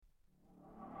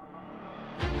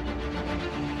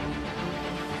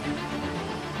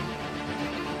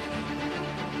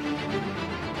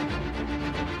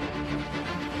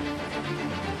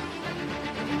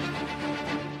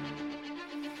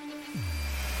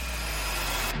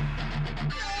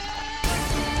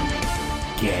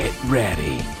Get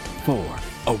ready for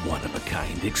a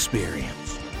one-of-a-kind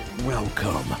experience.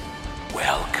 Welcome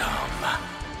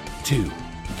to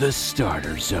the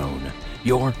Starter Zone,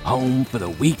 your home for the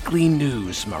weekly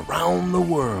news from around the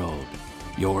world.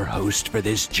 Your host for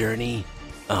this journey,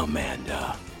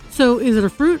 Amanda. So, is it a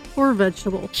fruit or a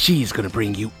vegetable? She's gonna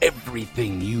bring you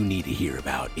everything you need to hear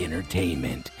about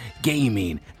entertainment,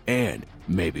 gaming, and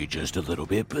maybe just a little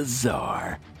bit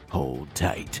bizarre. Hold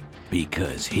tight,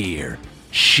 because here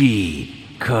she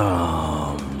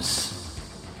comes.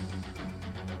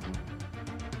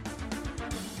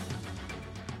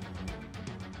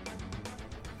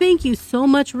 Thank you so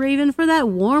much, Raven, for that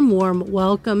warm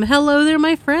welcome. Hello there,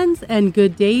 my friends, and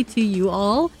good day to you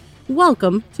all.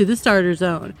 Welcome to the Starter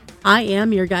Zone. I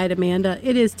am your guide, Amanda.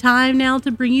 It is time now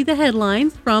to bring you the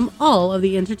headlines from all of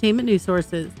the entertainment news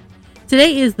sources.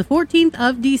 Today is the 14th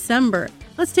of December.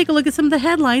 Let's take a look at some of the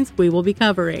headlines we will be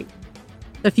covering.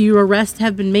 A few arrests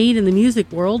have been made in the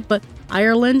music world, but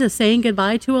Ireland is saying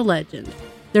goodbye to a legend.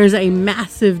 There's a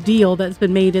massive deal that's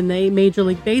been made in the Major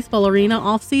League Baseball arena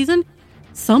off-season.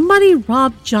 Somebody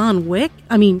robbed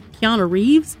Keanu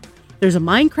Reeves. There's a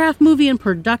Minecraft movie in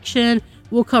production.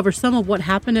 We'll cover some of what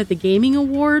happened at the Gaming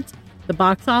Awards, the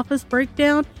box office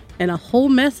breakdown, and a whole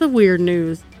mess of weird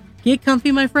news. Get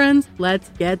comfy, my friends. Let's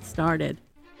get started.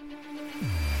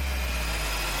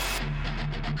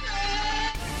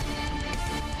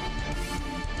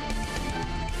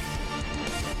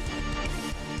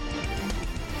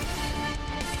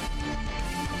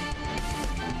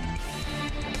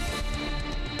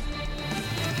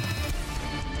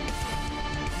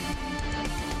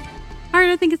 Alright,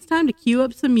 I think it's time to cue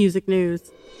up some music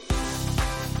news.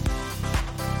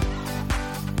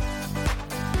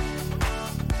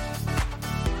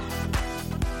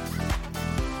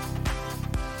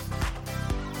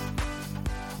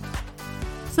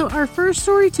 So our first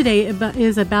story today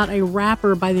is about a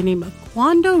rapper by the name of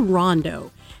Quando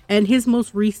Rondo and his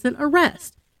most recent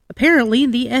arrest. Apparently,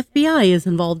 the FBI is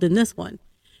involved in this one.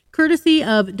 Courtesy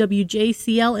of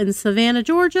WJCL in Savannah,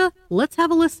 Georgia, let's have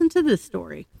a listen to this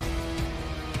story.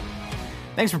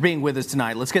 Thanks for being with us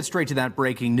tonight. Let's get straight to that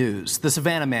breaking news. The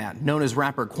Savannah man, known as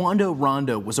rapper Quando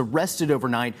Rondo, was arrested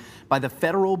overnight by the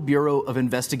Federal Bureau of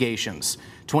Investigations.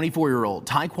 24-year-old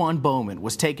Tyquan Bowman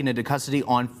was taken into custody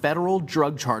on federal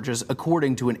drug charges,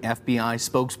 according to an FBI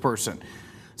spokesperson.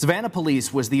 Savannah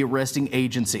police was the arresting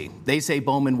agency. They say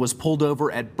Bowman was pulled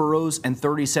over at Burroughs and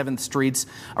 37th Streets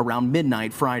around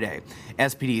midnight Friday.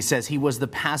 SPD says he was the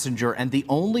passenger and the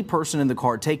only person in the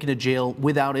car taken to jail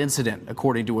without incident,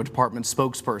 according to a department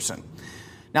spokesperson.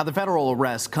 Now, the federal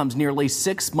arrest comes nearly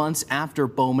 6 months after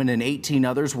Bowman and 18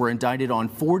 others were indicted on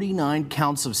 49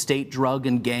 counts of state drug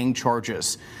and gang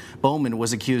charges. Bowman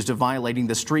was accused of violating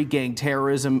the Street Gang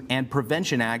Terrorism and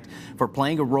Prevention Act for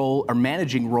playing a role or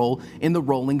managing role in the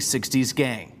Rolling 60s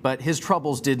gang. But his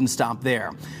troubles didn't stop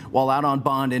there. While out on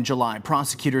bond in July,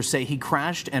 prosecutors say he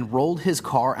crashed and rolled his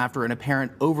car after an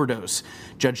apparent overdose.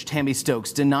 Judge Tammy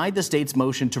Stokes denied the state's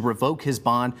motion to revoke his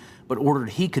bond, but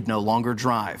ordered he could no longer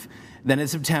drive. Then in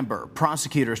September,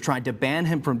 prosecutors tried to ban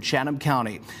him from Chatham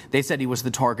County. They said he was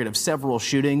the target of several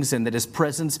shootings and that his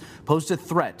presence posed a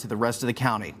threat to the rest of the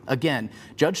county. Again,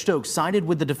 Judge Stokes sided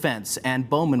with the defense and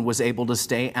Bowman was able to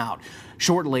stay out.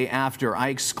 Shortly after, I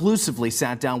exclusively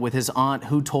sat down with his aunt,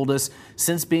 who told us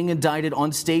since being indicted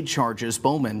on state charges,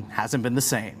 Bowman hasn't been the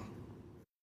same.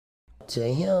 To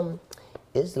him,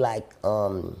 it's like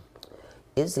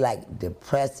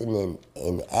depressing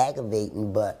and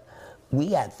aggravating, but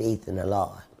we got faith in the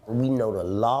law. We know the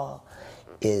law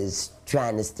is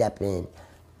trying to step in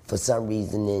for some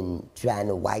reason and trying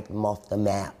to wipe him off the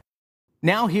map.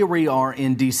 Now here we are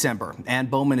in December,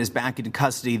 and Bowman is back in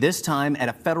custody, this time at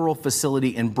a federal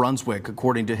facility in Brunswick,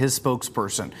 according to his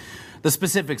spokesperson. The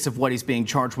specifics of what he's being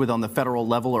charged with on the federal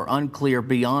level are unclear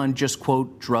beyond just,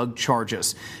 quote, drug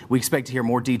charges. We expect to hear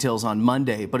more details on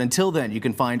Monday, but until then, you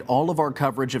can find all of our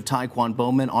coverage of Tyquan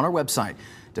Bowman on our website,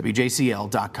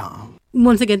 WJCL.com.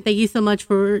 Once again, thank you so much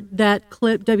for that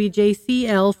clip,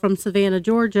 WJCL from Savannah,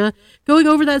 Georgia, going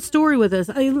over that story with us.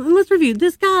 Let's review.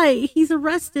 This guy, he's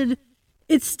arrested.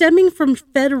 It's stemming from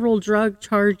federal drug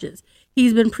charges.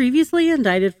 He's been previously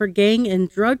indicted for gang and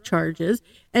drug charges,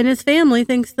 and his family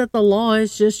thinks that the law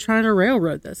is just trying to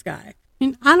railroad this guy. I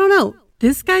mean, I don't know.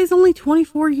 This guy's only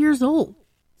 24 years old.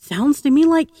 Sounds to me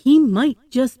like he might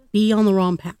just be on the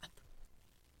wrong path.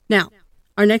 Now,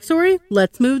 our next story,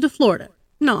 let's move to Florida.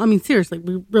 No, I mean, seriously,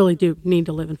 we really do need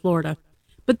to live in Florida.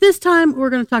 But this time,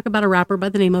 we're going to talk about a rapper by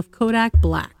the name of Kodak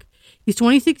Black. He's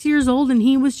 26 years old, and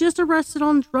he was just arrested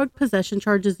on drug possession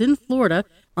charges in Florida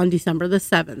on December the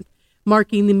 7th,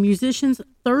 marking the musician's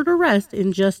third arrest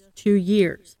in just 2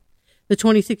 years. The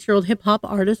 26-year-old hip-hop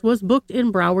artist was booked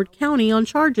in Broward County on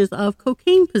charges of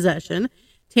cocaine possession,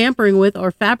 tampering with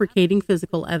or fabricating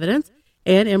physical evidence,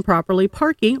 and improperly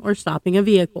parking or stopping a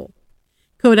vehicle.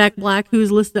 Kodak Black,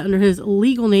 who's listed under his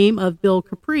legal name of Bill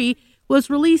Capri, was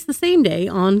released the same day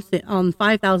on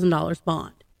 $5,000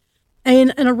 bond.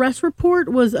 And an arrest report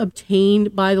was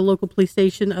obtained by the local police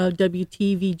station of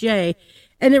WTVJ,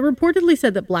 and it reportedly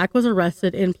said that Black was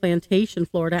arrested in Plantation,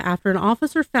 Florida, after an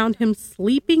officer found him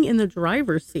sleeping in the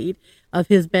driver's seat of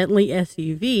his Bentley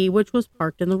SUV, which was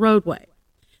parked in the roadway.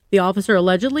 The officer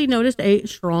allegedly noticed a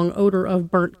strong odor of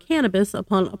burnt cannabis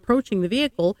upon approaching the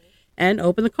vehicle and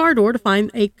opened the car door to find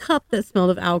a cup that smelled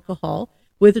of alcohol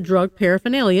with drug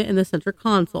paraphernalia in the center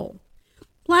console.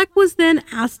 Black was then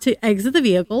asked to exit the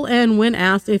vehicle, and when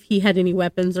asked if he had any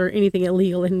weapons or anything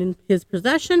illegal in his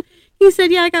possession, he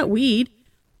said, "Yeah, I got weed."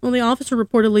 Well, the officer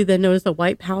reportedly then noticed a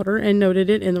white powder and noted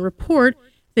it in the report,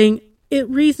 saying it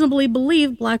reasonably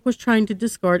believed Black was trying to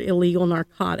discard illegal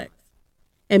narcotics.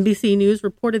 NBC News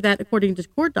reported that, according to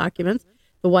court documents,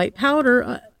 the white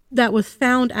powder that was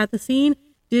found at the scene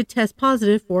did test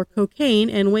positive for cocaine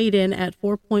and weighed in at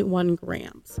 4.1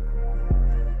 grams.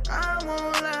 I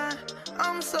won't lie,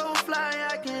 I'm so fly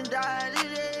I can die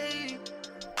today.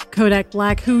 Kodak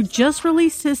Black, who just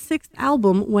released his 6th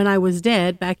album, When I Was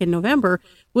Dead, back in November,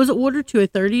 was ordered to a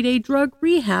 30-day drug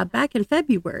rehab back in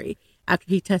February after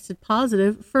he tested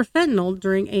positive for fentanyl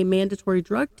during a mandatory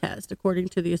drug test, according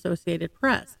to the Associated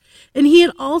Press. And he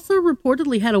had also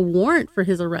reportedly had a warrant for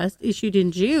his arrest issued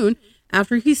in June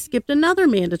after he skipped another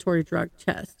mandatory drug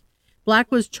test.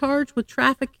 Black was charged with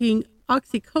trafficking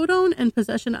oxycodone and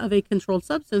possession of a controlled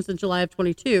substance in July of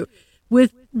 22,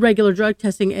 with regular drug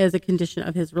testing as a condition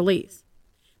of his release.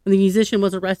 When the musician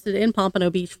was arrested in Pompano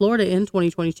Beach, Florida in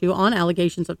 2022 on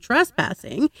allegations of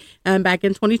trespassing, and back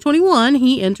in 2021,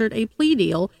 he entered a plea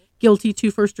deal guilty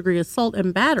to first-degree assault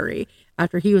and battery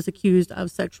after he was accused of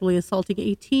sexually assaulting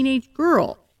a teenage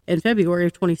girl in February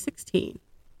of 2016.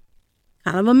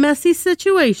 Kind of a messy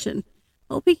situation.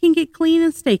 Hope he can get clean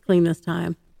and stay clean this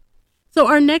time. So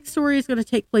our next story is going to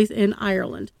take place in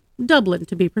Ireland, Dublin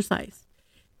to be precise.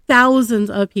 Thousands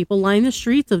of people line the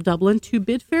streets of Dublin to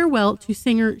bid farewell to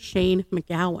singer Shane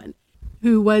MacGowan,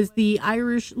 who was the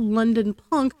Irish London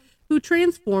punk who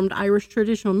transformed Irish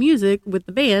traditional music with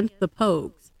the band The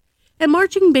Pogues. A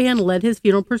marching band led his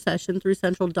funeral procession through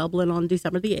central Dublin on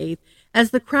December the 8th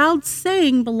as the crowd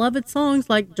sang beloved songs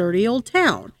like Dirty Old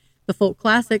Town, the folk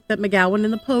classic that MacGowan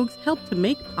and the Pogues helped to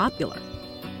make popular.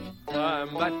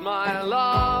 I'm back, my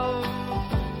love,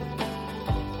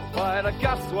 by the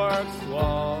gasworks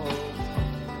wall.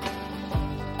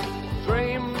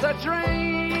 Dreams a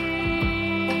dream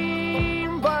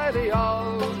by the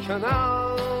old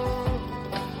canal.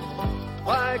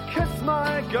 I kiss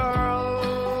my girl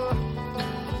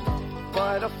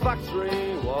by the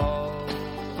factory wall.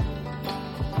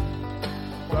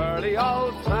 Dirty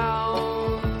old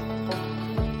town,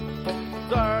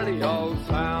 dirty old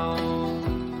town.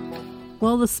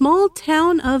 Well, the small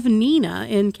town of Neenah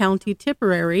in County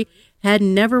Tipperary had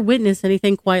never witnessed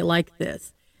anything quite like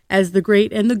this, as the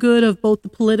great and the good of both the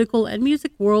political and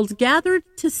music worlds gathered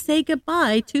to say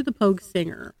goodbye to the Pogue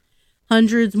singer.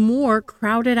 Hundreds more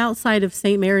crowded outside of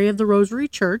St. Mary of the Rosary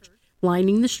Church,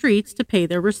 lining the streets to pay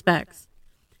their respects.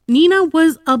 Neenah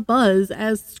was abuzz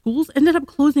as schools ended up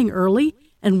closing early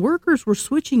and workers were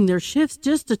switching their shifts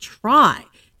just to try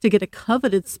to get a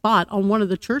coveted spot on one of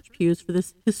the church pews for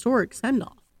this historic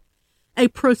send-off. A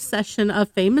procession of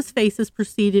famous faces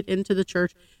proceeded into the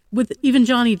church, with even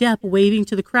Johnny Depp waving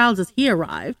to the crowds as he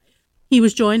arrived. He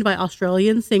was joined by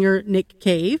Australian singer Nick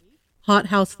Cave, Hot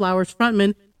House Flowers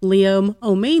frontman Liam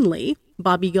O'Manley,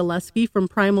 Bobby Gillespie from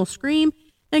Primal Scream,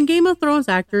 and Game of Thrones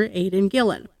actor Aidan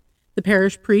Gillen. The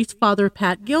parish priest, Father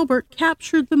Pat Gilbert,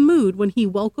 captured the mood when he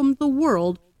welcomed the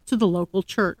world to the local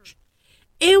church.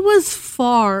 It was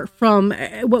far from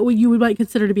what you might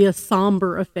consider to be a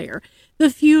somber affair. The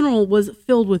funeral was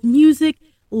filled with music,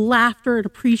 laughter, and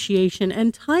appreciation,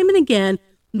 and time and again,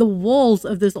 the walls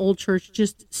of this old church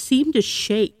just seemed to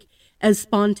shake as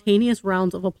spontaneous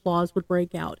rounds of applause would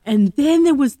break out. And then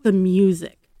there was the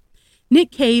music. Nick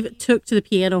Cave took to the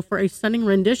piano for a stunning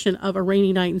rendition of A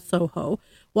Rainy Night in Soho,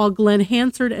 while Glenn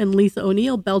Hansard and Lisa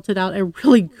O'Neill belted out a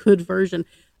really good version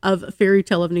of Fairy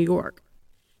Tale of New York.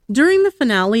 During the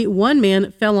finale, one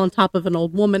man fell on top of an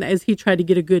old woman as he tried to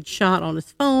get a good shot on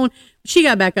his phone. She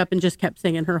got back up and just kept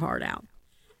singing her heart out.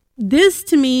 This,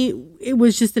 to me, it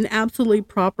was just an absolutely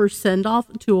proper send-off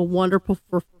to a wonderful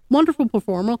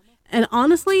performer. And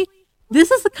honestly,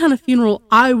 this is the kind of funeral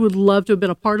I would love to have been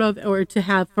a part of or to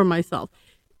have for myself.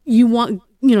 You want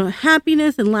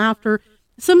happiness and laughter.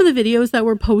 Some of the videos that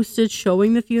were posted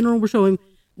showing the funeral were showing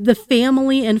the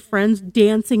family and friends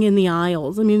dancing in the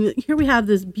aisles. I mean, here we have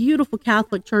this beautiful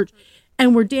Catholic church,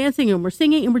 and we're dancing and we're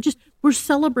singing and we're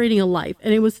celebrating a life,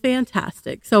 and it was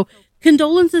fantastic. So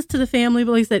condolences to the family,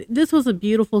 but like I said, this was a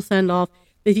beautiful send-off.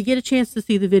 If you get a chance to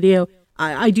see the video,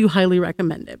 I do highly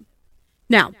recommend it.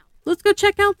 Now, let's go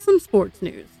check out some sports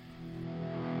news.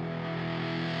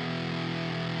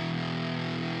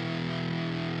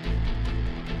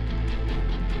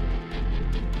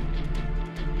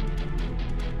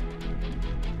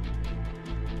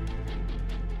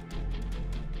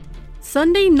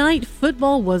 Sunday night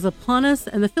football was upon us,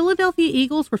 and the Philadelphia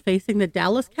Eagles were facing the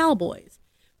Dallas Cowboys,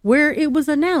 where it was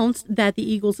announced that the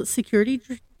Eagles'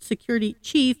 security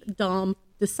chief, Dom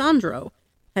DeSandro,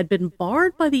 had been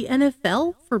barred by the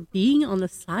NFL for being on the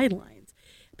sidelines.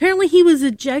 Apparently, he was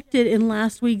ejected in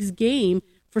last week's game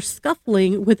for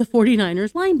scuffling with the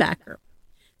 49ers linebacker.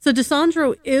 So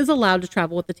DeSandro is allowed to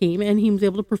travel with the team, and he was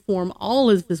able to perform all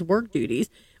of his work duties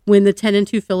when the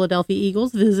 10-2 Philadelphia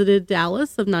Eagles visited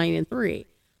Dallas of 9-3,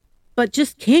 but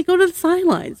just can't go to the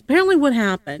sidelines. Apparently what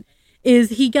happened is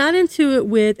he got into it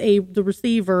with the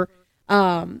receiver,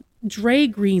 Dre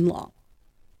Greenlaw.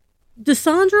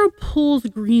 DeSandro pulls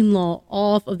Greenlaw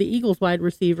off of the Eagles wide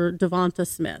receiver, Devonta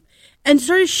Smith, and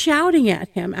started shouting at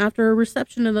him after a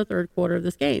reception in the third quarter of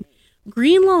this game.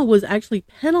 Greenlaw was actually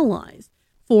penalized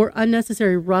for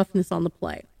unnecessary roughness on the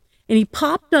play. And he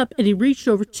popped up and he reached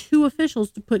over two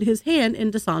officials to put his hand in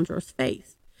DeSandro's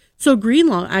face. So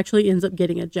Greenlaw actually ends up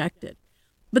getting ejected.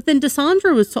 But then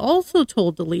DeSandro was also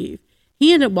told to leave.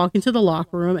 He ended up walking to the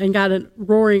locker room and got a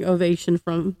roaring ovation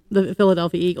from the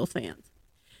Philadelphia Eagles fans.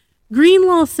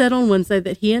 Greenlaw said on Wednesday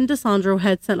that he and DeSandro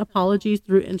had sent apologies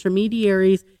through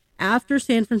intermediaries after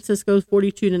San Francisco's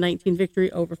 42-19 victory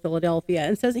over Philadelphia,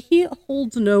 and says he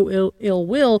holds no ill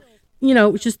will,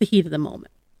 it's just the heat of the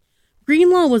moment.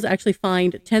 Greenlaw was actually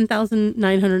fined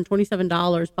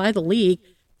 $10,927 by the league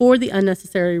for the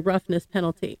unnecessary roughness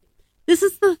penalty. This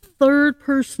is the third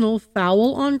personal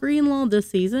foul on Greenlaw this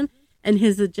season, and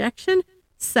his ejection,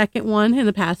 second one in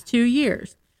the past 2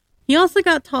 years. He also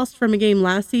got tossed from a game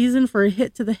last season for a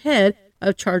hit to the head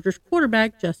of Chargers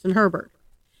quarterback Justin Herbert.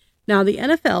 Now, the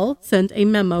NFL sent a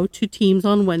memo to teams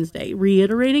on Wednesday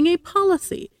reiterating a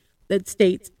policy that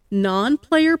states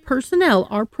non-player personnel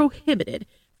are prohibited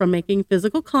from making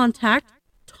physical contact,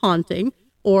 taunting,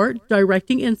 or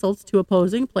directing insults to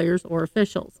opposing players or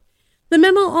officials. The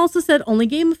memo also said only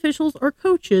game officials or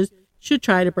coaches should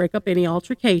try to break up any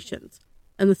altercations.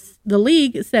 And the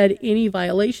league said any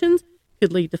violations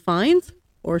could lead to fines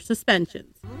or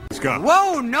suspensions. Let's go.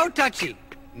 Whoa, no touchy.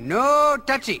 No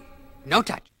touchy. No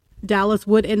touch. Dallas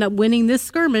would end up winning this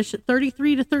skirmish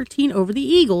 33-13 over the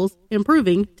Eagles,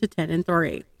 improving to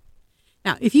 10-3.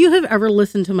 Now, if you have ever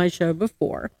listened to my show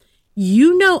before,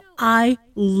 you know I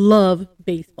love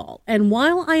baseball. And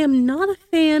while I am not a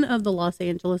fan of the Los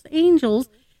Angeles Angels,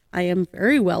 I am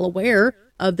very well aware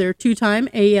of their two-time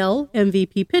AL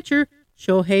MVP pitcher,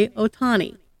 Shohei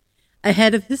Ohtani.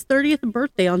 Ahead of his 30th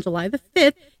birthday on July the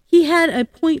 5th, he had a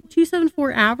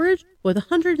 .274 average with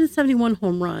 171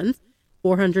 home runs,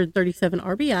 437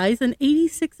 RBIs, and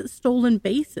 86 stolen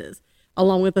bases,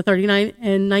 along with a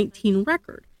 39-19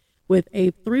 record, with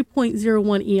a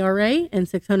 3.01 ERA and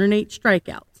 608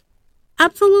 strikeouts.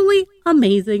 Absolutely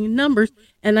amazing numbers,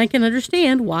 and I can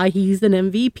understand why he's an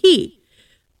MVP.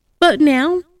 But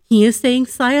now he is saying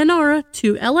sayonara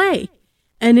to LA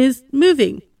and is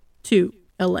moving to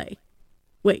LA.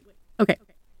 Wait, okay,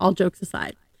 all jokes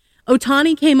aside.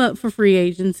 Ohtani came up for free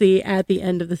agency at the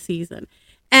end of the season.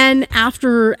 And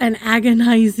after an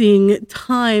agonizing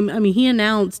time, he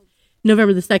announced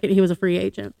November the 2nd he was a free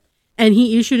agent. And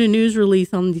he issued a news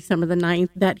release on December the 9th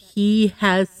that he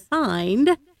has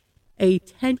signed a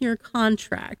 10-year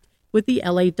contract with the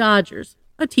LA Dodgers,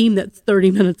 a team that's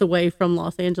 30 minutes away from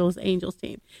Los Angeles Angels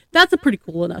team. That's a pretty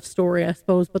cool enough story, I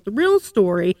suppose. But the real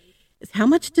story is how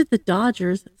much did the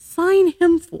Dodgers sign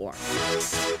him for?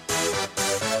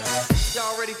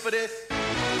 Y'all ready for this?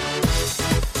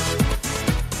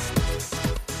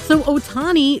 So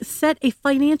Ohtani set a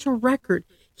financial record.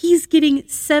 He's getting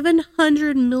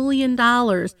 $700 million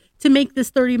to make this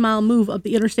 30-mile move up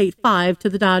the Interstate 5 to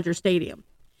the Dodger Stadium.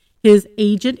 His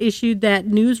agent issued that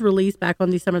news release back on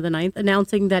December the 9th,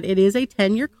 announcing that it is a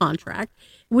 10-year contract,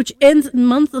 which ends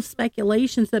months of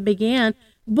speculations that began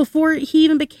before he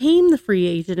even became the free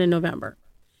agent in November.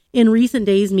 In recent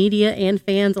days, media and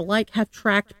fans alike have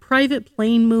tracked private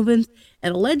plane movements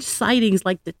and alleged sightings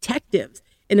like detectives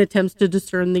in attempts to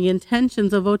discern the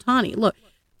intentions of Ohtani. Look,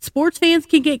 sports fans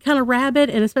can get kind of rabid,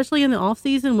 and especially in the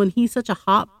offseason when he's such a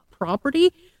hot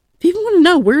property, people want to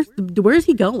know where's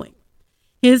he going.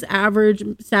 His average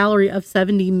salary of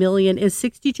 $70 million is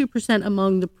 62%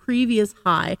 among the previous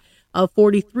high of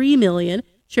 $43 million,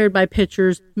 shared by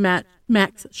pitchers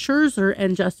Max Scherzer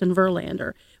and Justin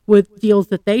Verlander, with deals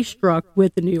that they struck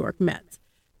with the New York Mets.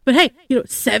 But hey,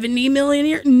 $70 million a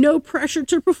year, no pressure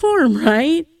to perform,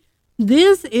 right?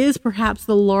 This is perhaps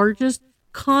the largest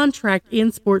contract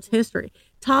in sports history,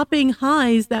 topping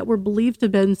highs that were believed to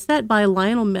have been set by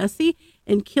Lionel Messi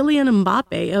and Kylian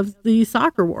Mbappe of the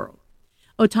soccer world.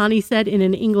 Ohtani said in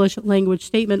an English language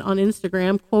statement on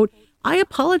Instagram, quote, "I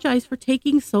apologize for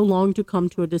taking so long to come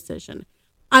to a decision.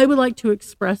 I would like to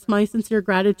express my sincere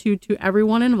gratitude to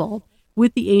everyone involved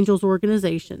with the Angels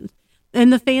organizations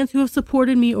and the fans who have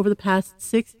supported me over the past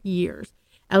 6 years,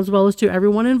 as well as to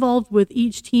everyone involved with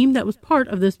each team that was part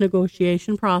of this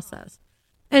negotiation process.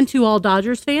 And to all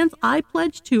Dodgers fans, I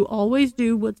pledge to always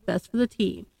do what's best for the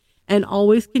team and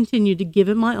always continue to give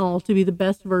it my all to be the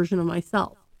best version of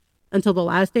myself. Until the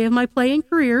last day of my playing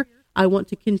career, I want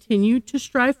to continue to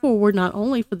strive forward not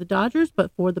only for the Dodgers,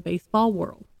 but for the baseball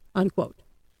world," unquote.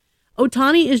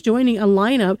 Ohtani is joining a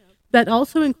lineup that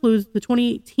also includes the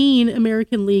 2018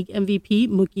 American League MVP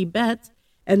Mookie Betts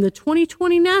and the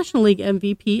 2020 National League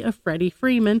MVP of Freddie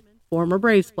Freeman, former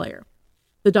Braves player.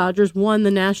 The Dodgers won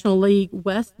the National League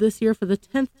West this year for the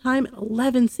 10th time in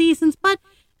 11 seasons, but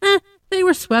they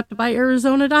were swept by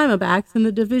Arizona Diamondbacks in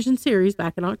the division series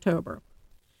back in October.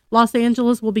 Los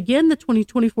Angeles will begin the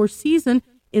 2024 season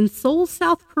in Seoul,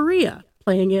 South Korea,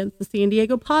 playing against the San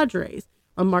Diego Padres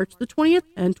on March the 20th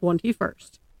and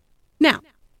 21st. Now,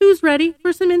 who's ready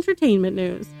for some entertainment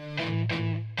news?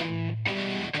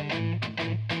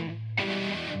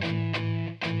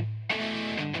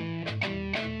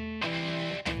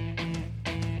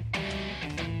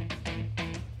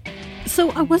 So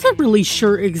I wasn't really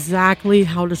sure exactly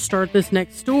how to start this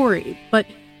next story, but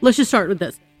let's just start with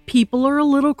this. People are a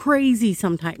little crazy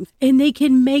sometimes, and they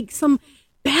can make some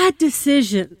bad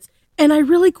decisions. And I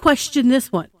really question this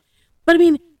one. But I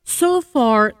mean, so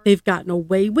far, they've gotten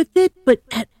away with it, but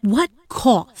at what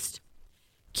cost?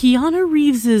 Keanu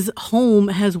Reeves' home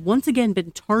has once again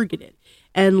been targeted,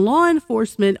 and law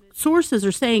enforcement sources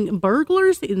are saying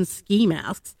burglars in ski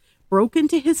masks broke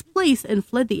into his place and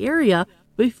fled the area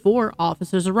before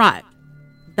officers arrived.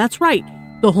 That's right,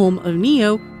 the home of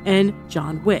Neo and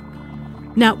John Wick.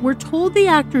 Now, we're told the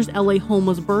actor's LA home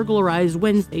was burglarized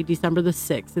Wednesday, December the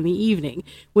 6th in the evening,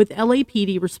 with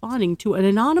LAPD responding to an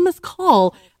anonymous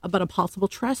call about a possible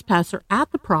trespasser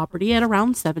at the property at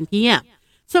around 7 p.m.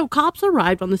 So cops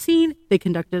arrived on the scene, they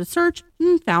conducted a search,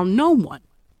 and found no one.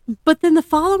 But then the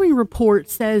following report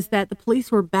says that the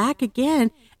police were back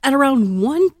again at around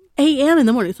 1 a.m. in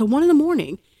the morning, so 1 in the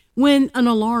morning, when an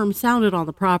alarm sounded on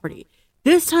the property.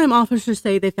 This time, officers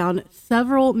say they found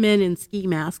several men in ski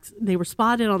masks. They were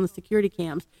spotted on the security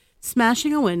cams,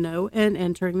 smashing a window and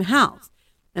entering the house.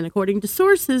 And according to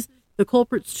sources, the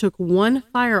culprits took one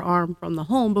firearm from the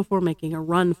home before making a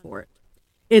run for it.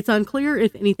 It's unclear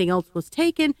if anything else was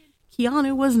taken.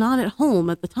 Keanu was not at home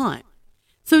at the time.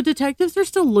 So detectives are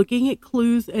still looking at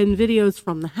clues and videos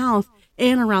from the house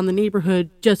and around the neighborhood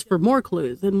just for more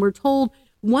clues. And we're told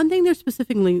one thing they're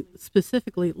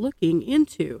specifically looking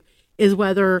into is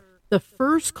whether the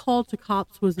first call to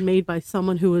cops was made by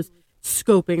someone who was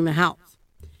scoping the house.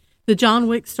 The John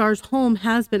Wick star's home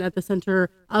has been at the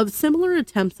center of similar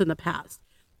attempts in the past.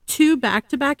 2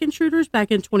 back-to-back intruders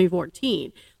back in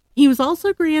 2014. He was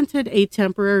also granted a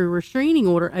temporary restraining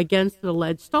order against an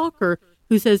alleged stalker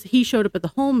who says he showed up at the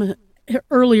home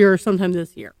earlier sometime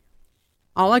this year.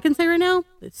 All I can say right now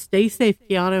is stay safe,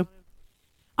 Keanu.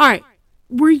 All right,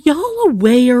 were y'all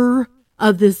aware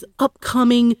of this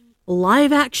upcoming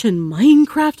live-action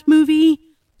Minecraft movie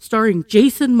starring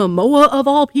Jason Momoa of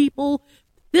all people?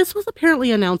 This was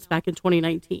apparently announced back in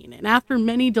 2019, and after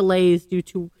many delays due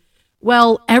to,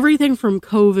 well, everything from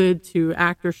COVID to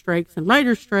actor strikes and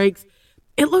writer strikes,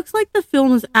 it looks like the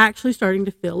film is actually starting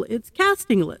to fill its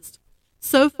casting list.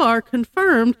 So far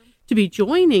confirmed to be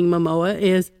joining Momoa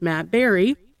is Matt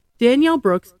Berry, Danielle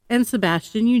Brooks, and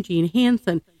Sebastian Eugene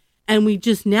Hansen. And we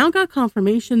just now got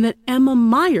confirmation that Emma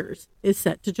Myers is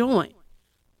set to join.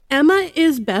 Emma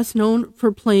is best known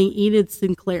for playing Enid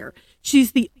Sinclair.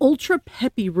 She's the ultra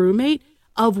peppy roommate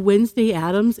of Wednesday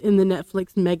Addams in the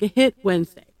Netflix mega hit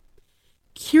Wednesday.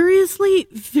 Curiously,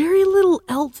 very little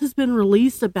else has been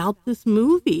released about this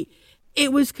movie.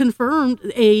 It was confirmed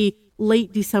a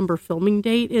late December filming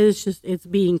date. It's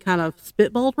being kind of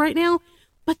spitballed right now,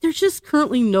 but there's just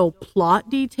currently no plot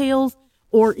details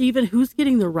or even who's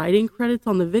getting the writing credits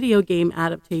on the video game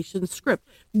adaptation script.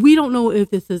 We don't know if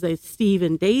this is a Steve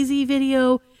and Daisy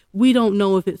video. We don't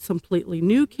know if it's completely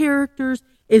new characters.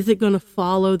 Is it going to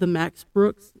follow the Max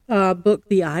Brooks book,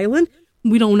 The Island?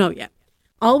 We don't know yet.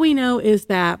 All we know is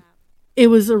that it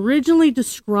was originally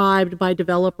described by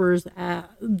developers,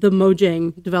 the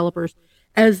Mojang developers,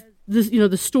 as this,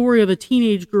 the story of a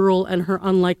teenage girl and her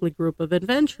unlikely group of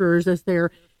adventurers as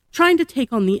they're trying to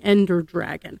take on the Ender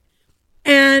Dragon.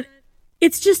 And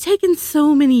it's just taken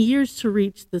so many years to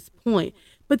reach this point.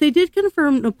 But they did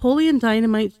confirm Napoleon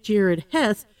Dynamite's Jared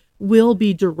Hess will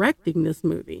be directing this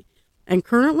movie. And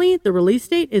currently, the release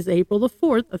date is April the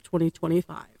 4th of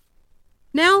 2025.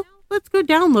 Now, let's go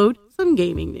download some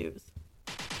gaming news.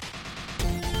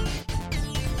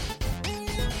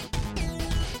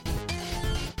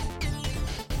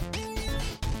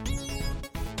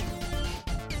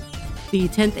 The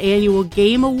 10th Annual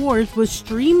Game Awards was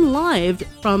streamed live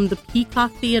from the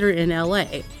Peacock Theater in LA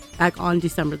back on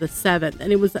December the 7th.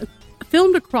 And it was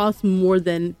filmed across more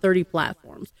than 30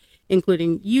 platforms,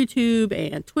 including YouTube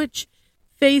and Twitch,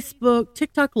 Facebook,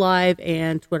 TikTok Live,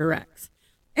 and Twitter X.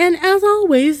 And as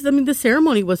always, the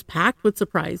ceremony was packed with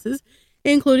surprises,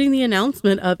 including the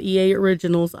announcement of EA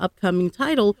Originals' upcoming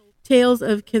title, Tales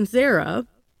of Kenzera,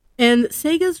 and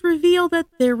Sega's reveal that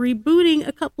they're rebooting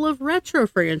a couple of retro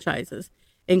franchises,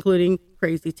 including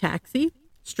Crazy Taxi,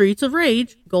 Streets of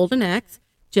Rage, Golden Axe,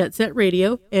 Jet Set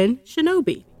Radio, and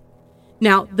Shinobi.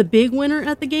 Now, the big winner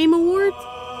at the Game Awards?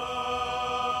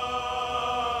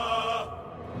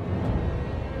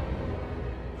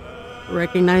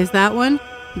 Recognize that one?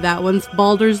 That one's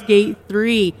Baldur's Gate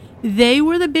 3. They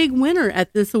were the big winner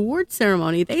at this award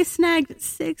ceremony. They snagged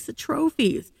 6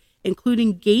 trophies,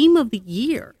 including Game of the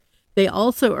Year. They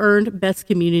also earned Best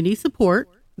Community Support,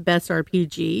 Best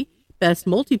RPG, Best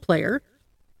Multiplayer,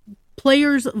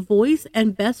 Player's Voice,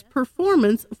 and Best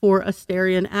Performance for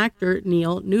Astarion actor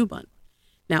Neil Newbon.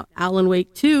 Now, Alan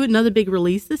Wake 2, another big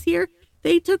release this year,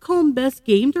 they took home Best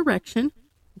Game Direction,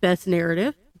 Best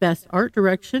Narrative, Best Art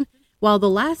Direction, while The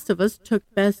Last of Us took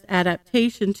Best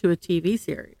Adaptation to a TV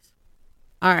series.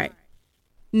 All right,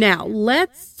 now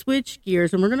let's switch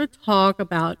gears and we're going to talk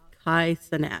about Kai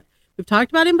Cenat. We've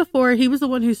talked about him before. He was the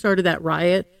one who started that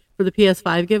riot for the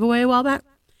PS5 giveaway a while back.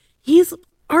 He's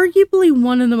arguably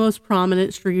one of the most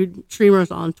prominent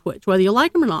streamers on Twitch, whether you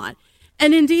like him or not.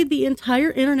 And indeed, the entire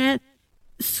internet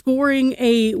scoring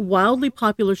a wildly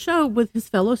popular show with his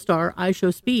fellow star,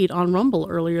 IShowSpeed, on Rumble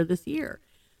earlier this year.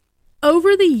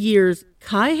 Over the years,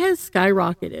 Kai has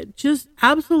skyrocketed, just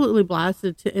absolutely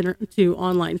blasted to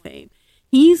online fame.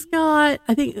 He's got,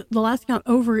 I think, the last count,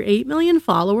 over 8 million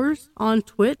followers on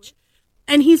Twitch,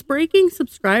 and he's breaking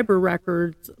subscriber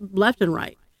records left and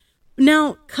right.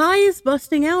 Now, Kai is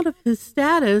busting out of his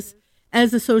status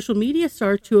as a social media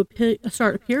star to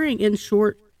start appearing in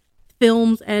short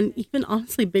films and even,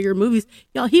 honestly, bigger movies.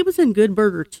 Y'all, he was in Good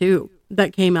Burger 2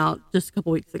 that came out just a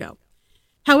couple weeks ago.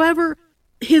 However,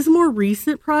 his more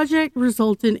recent project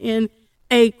resulted in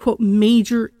a, quote,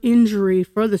 major injury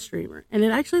for the streamer, and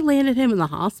it actually landed him in the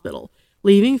hospital,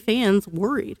 leaving fans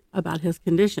worried about his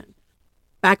condition.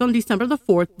 Back on December the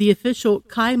 4th, the official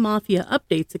Kai Mafia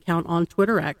Updates account on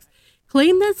Twitter X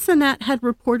claimed that Cenat had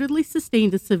reportedly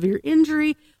sustained a severe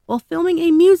injury while filming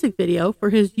a music video for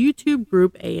his YouTube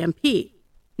group AMP.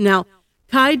 Now,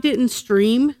 Kai didn't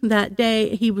stream that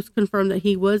day. He was confirmed that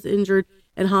he was injured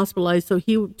and hospitalized, so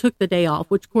he took the day off,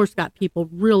 which of course got people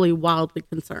really wildly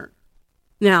concerned.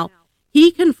 Now,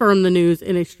 he confirmed the news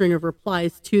in a string of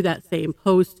replies to that same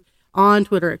post on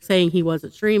Twitter saying he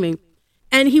wasn't streaming,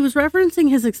 and he was referencing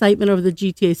his excitement over the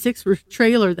GTA 6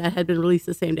 trailer that had been released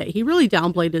the same day. He really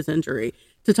downplayed his injury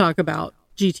to talk about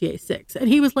GTA 6, and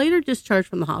he was later discharged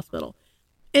from the hospital.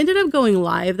 Ended up going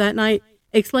live that night,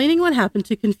 explaining what happened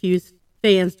to confuse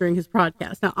fans during his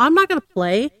broadcast. Now, I'm not going to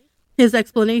play his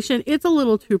explanation. It's a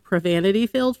little too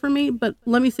profanity-filled for me, but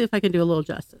let me see if I can do a little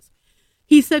justice.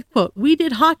 He said, quote, "We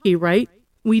did hockey, right?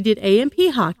 We did AMP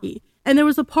hockey, and there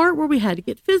was a part where we had to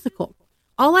get physical.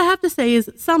 All I have to say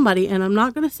is somebody, and I'm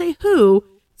not going to say who,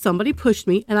 somebody pushed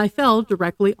me, and I fell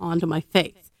directly onto my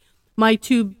face. My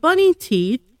 2 bunny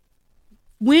teeth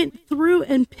went through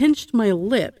and pinched my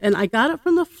lip, and I got up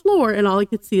from the floor, and all I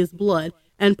could see is blood,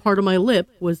 and part of my lip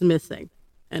was missing,"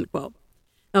 end quote.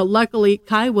 Now, luckily,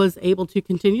 Kai was able to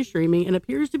continue streaming and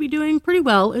appears to be doing pretty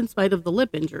well in spite of the lip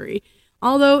injury,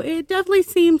 although it definitely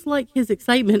seems like his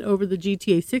excitement over the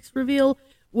GTA 6 reveal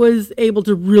was able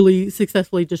to really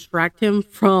successfully distract him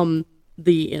from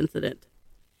the incident.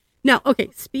 Now, okay,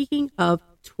 speaking of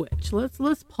Twitch,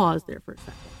 let's pause there for a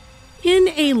second. In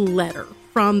a letter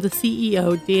from the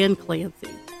CEO, Dan Clancy,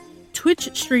 Twitch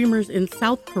streamers in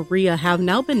South Korea have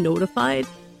now been notified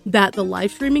that the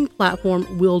live streaming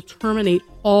platform will terminate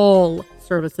all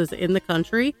services in the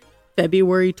country,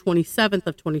 February 27th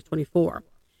of 2024.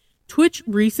 Twitch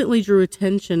recently drew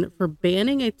attention for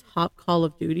banning a top Call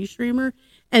of Duty streamer,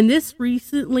 and this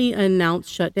recently announced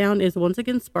shutdown is once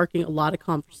again sparking a lot of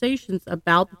conversations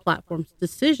about the platform's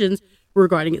decisions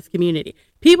regarding its community.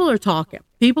 People are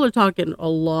talking a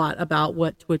lot about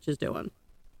what Twitch is doing.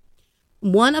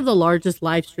 One of the largest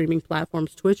live streaming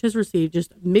platforms, Twitch has received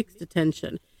just mixed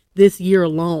attention this year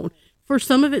alone for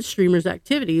some of its streamers'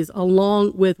 activities,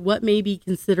 along with what may be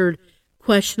considered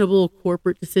questionable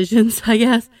corporate decisions, I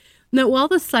guess. Now, while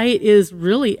the site is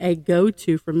really a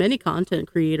go-to for many content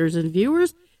creators and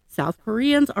viewers, South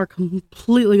Koreans are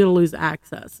completely going to lose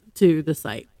access to the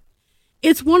site.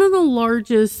 It's one of the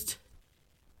largest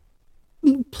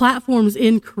platforms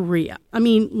in Korea. I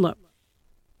mean, look,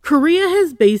 Korea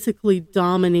has basically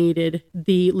dominated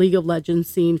the League of Legends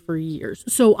scene for years.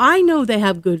 So I know they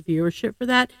have good viewership for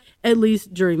that, at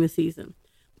least during the season.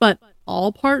 But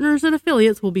all partners and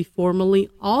affiliates will be formally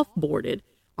offboarded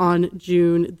on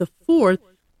June the 4th,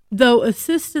 though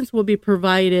assistance will be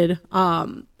provided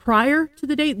prior to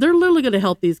the date. They're literally going to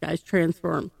help these guys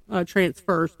transfer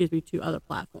to other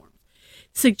platforms.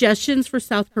 Suggestions for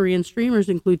South Korean streamers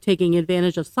include taking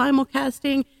advantage of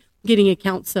simulcasting, getting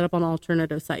accounts set up on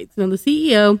alternative sites. Now, the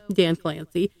CEO, Dan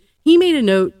Clancy, he made a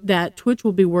note that Twitch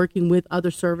will be working with other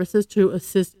services to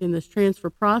assist in this transfer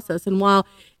process. And while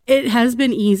it has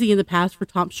been easy in the past for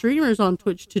top streamers on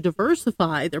Twitch to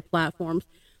diversify their platforms,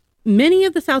 many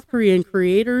of the South Korean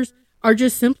creators are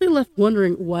just simply left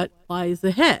wondering what lies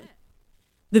ahead.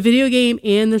 The video game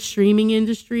and the streaming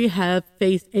industry have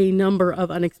faced a number of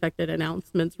unexpected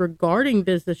announcements regarding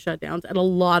business shutdowns and a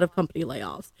lot of company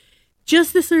layoffs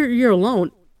just this year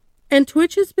alone. And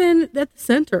Twitch has been at the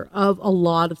center of a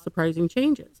lot of surprising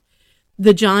changes.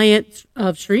 The giant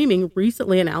of streaming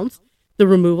recently announced the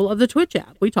removal of the Twitch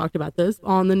app. We talked about this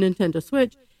on the Nintendo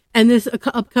Switch. And this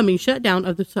upcoming shutdown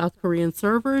of the South Korean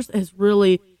servers has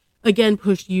really, again,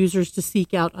 pushed users to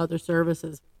seek out other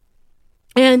services.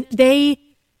 And they,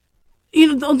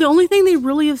 the only thing they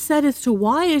really have said as to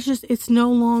why is just it's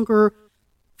no longer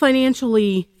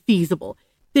financially feasible.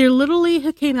 They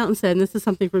literally came out and said, and this is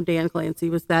something from Dan Clancy,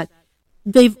 was that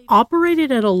they've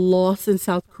operated at a loss in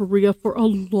South Korea for a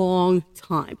long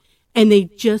time, and they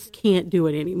just can't do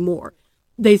it anymore.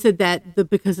 They said that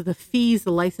because of the fees,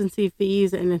 the licensing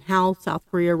fees, and how South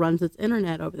Korea runs its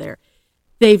internet over there,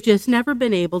 they've just never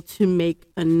been able to make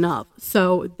enough.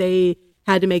 So they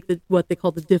had to make what they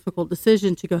call the difficult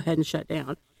decision to go ahead and shut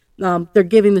down. They're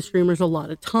giving the streamers a lot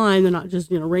of time. They're not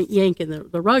just, yanking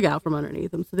the rug out from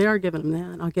underneath them. So they are giving them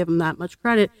that. And I'll give them that much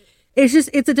credit.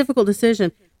 It's a difficult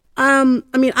decision.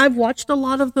 I've watched a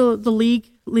lot of the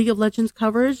League of Legends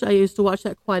coverage. I used to watch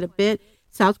that quite a bit.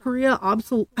 South Korea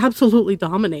absolutely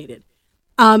dominated.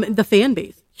 The fan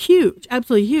base, huge,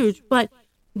 absolutely huge. But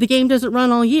the game doesn't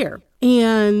run all year.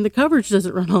 And the coverage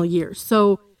doesn't run all year.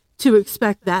 So to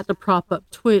expect that to prop up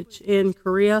Twitch in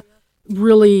Korea,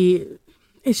 really,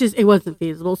 it wasn't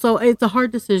feasible. So it's a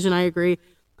hard decision, I agree.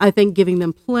 I think giving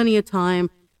them plenty of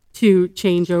time to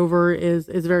change over is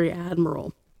very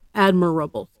admirable.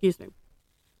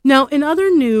 Now, in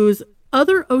other news,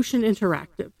 Other Ocean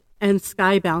Interactive and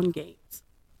Skybound Games,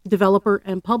 developer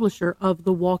and publisher of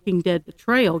the Walking Dead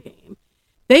Betrayal game,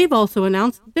 they've also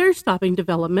announced they're stopping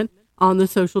development on the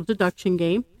social deduction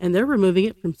game, and they're removing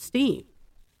it from Steam.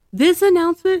 This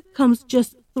announcement comes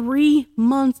just 3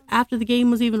 months after the game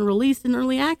was even released in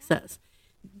early access.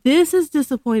 This has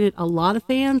disappointed a lot of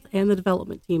fans and the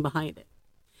development team behind it.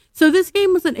 So this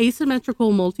game was an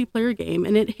asymmetrical multiplayer game,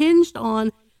 and it hinged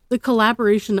on the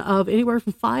collaboration of anywhere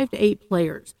from 5 to 8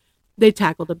 players. They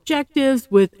tackled objectives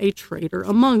with a traitor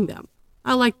among them.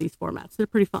 I like these formats. They're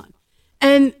pretty fun.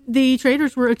 And the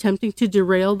traitors were attempting to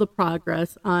derail the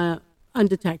progress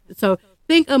undetected. So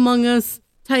think Among Us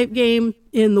type game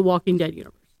in the Walking Dead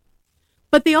universe.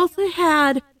 But they also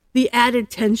had the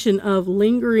added tension of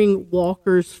lingering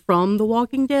walkers from The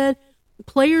Walking Dead.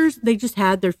 Players, they just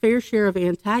had their fair share of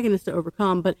antagonists to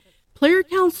overcome, but player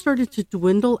counts started to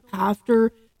dwindle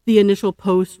after the initial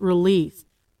post-release,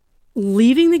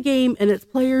 leaving the game and its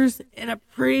players in a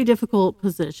pretty difficult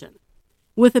position.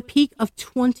 With a peak of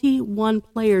 21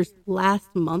 players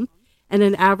last month and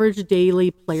an average daily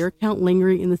player count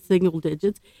lingering in the single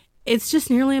digits, it's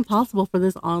just nearly impossible for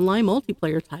this online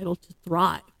multiplayer title to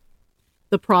thrive.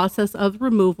 The process of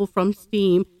removal from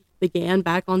Steam began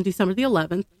back on December the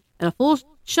 11th, and a full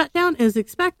shutdown is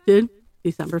expected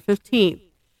December 15th.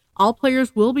 All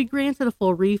players will be granted a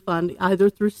full refund either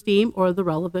through Steam or the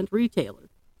relevant retailer.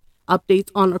 Updates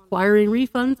on acquiring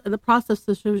refunds and the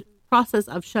process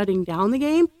of shutting down the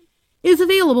game is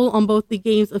available on both the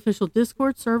game's official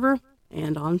Discord server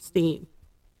and on Steam.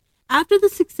 After the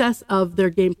success of their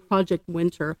game Project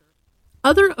Winter,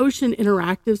 Other Ocean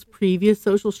Interactive's previous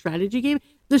social strategy game,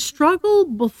 the struggle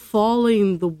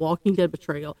befalling The Walking Dead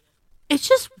Betrayal, it's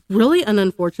just really an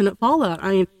unfortunate fallout.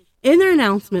 I mean, in their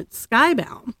announcement,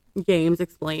 Skybound Games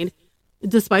explained,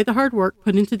 despite the hard work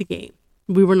put into the game,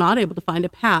 we were not able to find a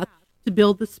path to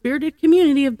build the spirited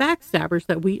community of backstabbers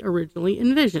that we originally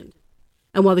envisioned.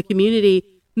 And while the community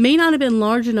may not have been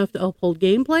large enough to uphold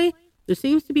gameplay, there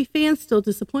seems to be fans still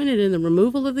disappointed in the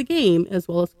removal of the game, as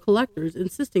well as collectors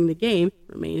insisting the game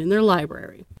remain in their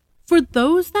library. For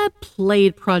those that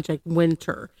played Project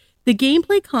Winter, the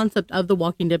gameplay concept of The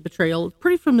Walking Dead Betrayal is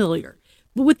pretty familiar.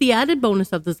 But with the added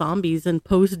bonus of the zombies and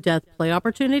post-death play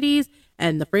opportunities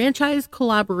and the franchise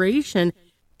collaboration,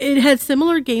 it had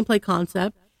similar gameplay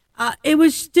concept. It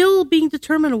was still being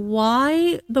determined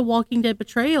why The Walking Dead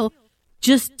Betrayal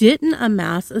just didn't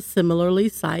amass a similarly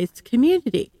sized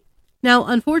community. Now,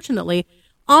 unfortunately,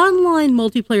 online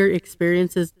multiplayer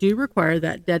experiences do require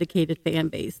that dedicated fan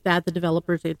base that the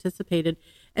developers anticipated,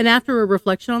 and after a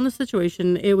reflection on the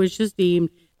situation, it was just deemed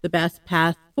the best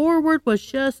path forward was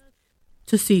just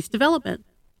to cease development.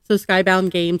 So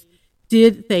Skybound Games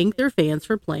did thank their fans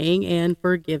for playing and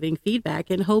for giving feedback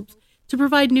in hopes to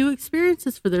provide new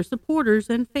experiences for their supporters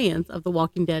and fans of The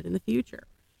Walking Dead in the future.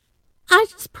 I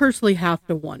just personally have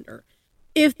to wonder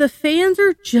if the fans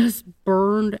are just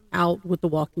burned out with The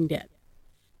Walking Dead.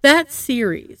 That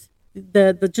series,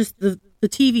 the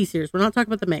TV series, we're not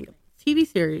talking about the manga, TV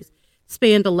series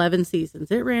spanned 11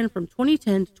 seasons. It ran from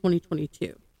 2010 to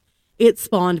 2022. It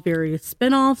spawned various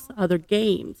spin-offs, other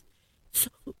games. So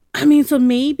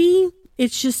maybe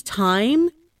it's just time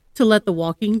to let The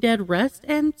Walking Dead rest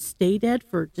and stay dead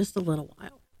for just a little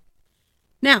while.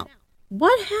 Now,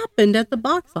 what happened at the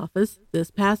box office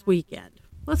this past weekend?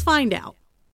 Let's find out.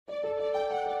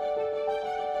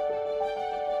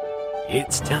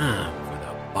 It's time for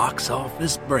the box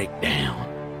office breakdown.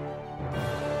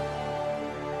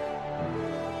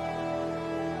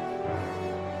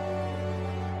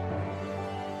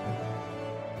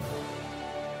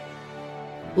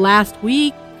 Last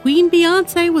week, Queen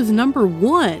Beyoncé was number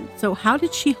 1, so how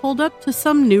did she hold up to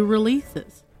some new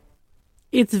releases?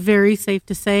 It's very safe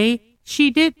to say she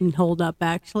didn't hold up,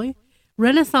 actually.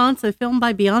 Renaissance, a film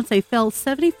by Beyoncé, fell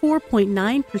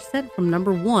 74.9% from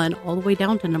number 1 all the way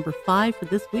down to number 5 for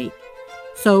this week.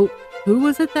 So, who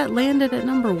was it that landed at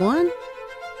number 1?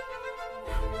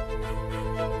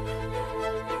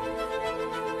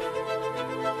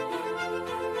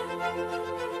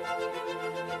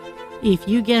 If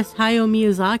you guessed Hayao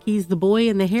Miyazaki's The Boy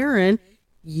and the Heron,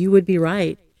 you would be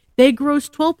right. They grossed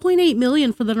 $12.8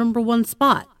 million for the number 1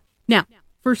 spot. Now,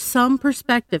 for some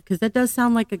perspective, because that does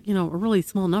sound like a really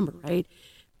small number, right?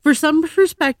 For some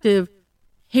perspective,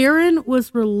 Heron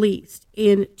was released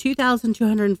in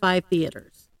 2,205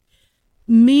 theaters.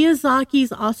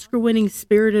 Miyazaki's Oscar-winning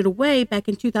Spirited Away back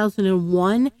in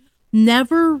 2001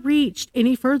 never reached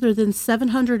any further than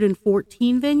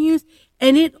 714 venues,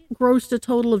 and it grossed a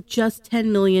total of just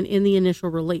 $10 million in the initial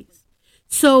release.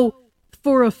 So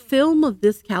for a film of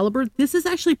this caliber, this is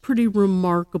actually pretty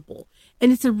remarkable.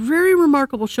 And it's a very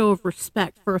remarkable show of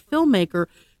respect for a filmmaker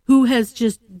who has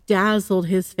just dazzled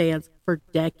his fans for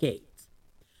decades.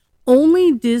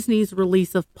 Only Disney's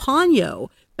release of Ponyo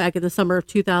back in the summer of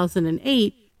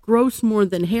 2008 grossed more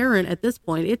than Heron at this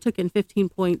point. It took in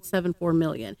 $15.74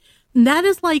 million. And that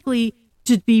is likely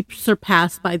to be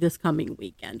surpassed by this coming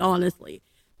weekend, honestly.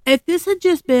 If this had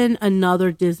just been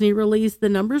another Disney release, the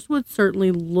numbers would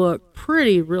certainly look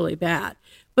really bad.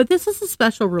 But this is a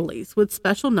special release with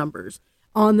special numbers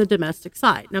on the domestic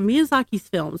side. Now, Miyazaki's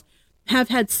films have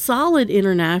had solid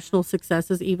international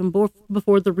successes even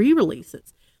before the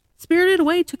re-releases. Spirited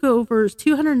Away took over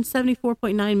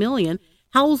 $274.9 million.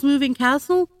 Howl's Moving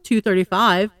Castle,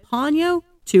 $235. Ponyo,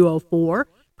 $204.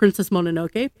 Princess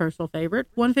Mononoke, personal favorite,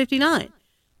 $159.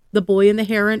 The Boy and the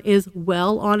Heron is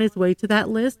well on its way to that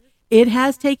list. It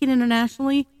has taken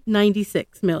internationally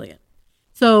 $96 million.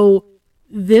 So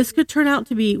this could turn out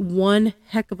to be one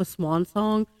heck of a swan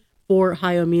song for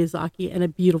Hayao Miyazaki and a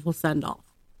beautiful send-off.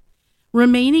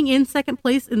 Remaining in second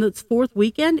place in its fourth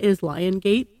weekend is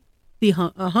Lionsgate, The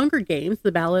Hunger Games,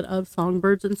 The Ballad of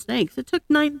Songbirds and Snakes. It took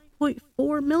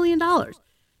 $9.4 million.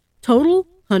 Total,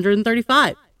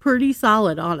 $135. Pretty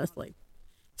solid, honestly.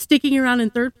 Sticking around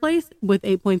in third place with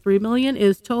 $8.3 million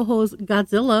is Toho's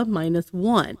Godzilla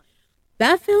 -1.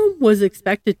 That film was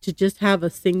expected to just have a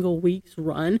single week's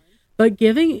run, but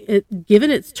given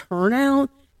its turnout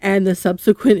and the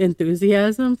subsequent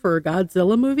enthusiasm for a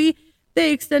Godzilla movie,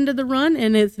 they extended the run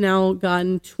and it's now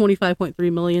gotten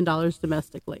 $25.3 million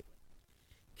domestically.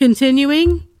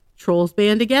 Continuing, Trolls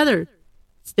Band Together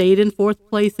stayed in 4th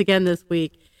place again this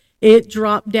week. It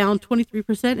dropped down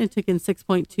 23% and took in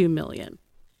 $6.2 million.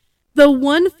 The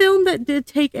one film that did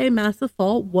take a massive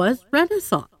fall was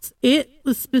Renaissance. It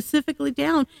was specifically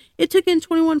down. It took in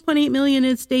 $21.8 million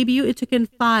in its debut. It took in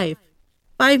 $5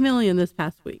 million this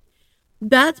past week.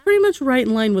 That's pretty much right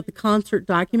in line with the concert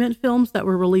document films that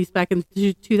were released back in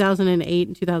the 2008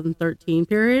 and 2013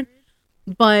 period.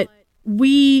 But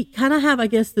we kind of have, I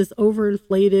guess, this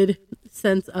overinflated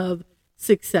sense of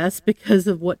success because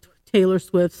of what Taylor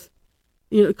Swift's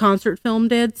concert film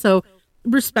did. So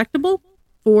respectable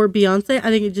for Beyonce.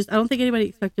 I don't think anybody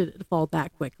expected it to fall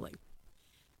that quickly.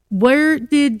 Where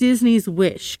did Disney's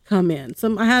Wish come in?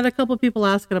 I had a couple of people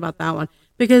asking about that one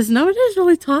because nobody's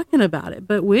really talking about it.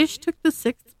 But Wish took the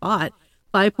 6th spot,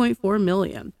 $5.4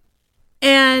 million.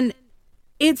 And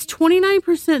its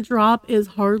 29% drop is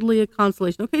hardly a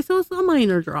consolation. Okay, so it's a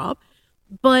minor drop,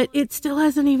 but it still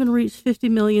hasn't even reached 50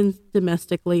 million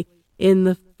domestically in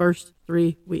the first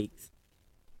 3 weeks.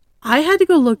 I had to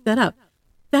go look that up.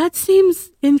 That seems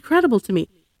incredible to me.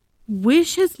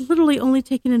 Wish has literally only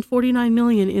taken in $49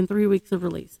 million in 3 weeks of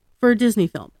release for a Disney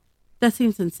film. That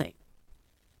seems insane.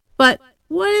 But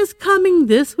what is coming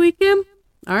this weekend?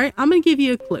 All right, I'm going to give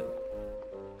you a clue.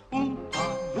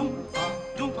 Oompa, loompa,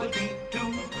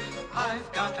 doompa-dee-doo.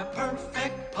 I've got a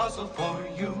perfect puzzle for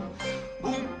you.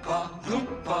 Oompa,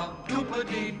 loompa,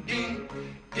 doompa-dee-dee.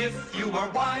 If you are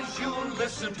wise, you'll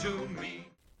listen to me.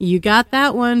 You got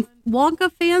that one.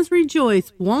 Wonka fans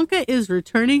rejoice. Wonka is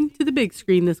returning to the big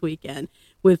screen this weekend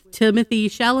with Timothée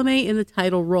Chalamet in the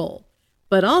title role.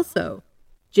 But also,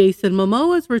 Jason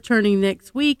Momoa is returning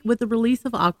next week with the release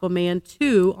of Aquaman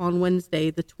 2 on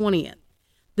Wednesday the 20th.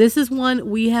 This is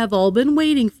one we have all been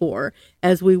waiting for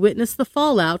as we witness the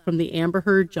fallout from the Amber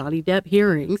Heard Johnny Depp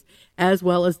hearings, as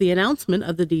well as the announcement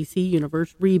of the DC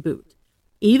Universe reboot.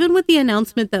 Even with the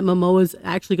announcement that Momoa is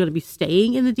actually going to be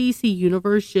staying in the DC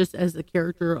Universe just as the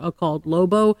character called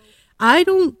Lobo, I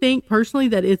don't think personally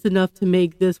that it's enough to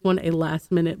make this one a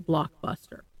last-minute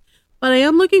blockbuster. But I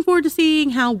am looking forward to seeing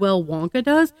how well Wonka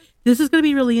does. This is going to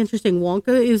be really interesting.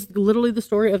 Wonka is literally the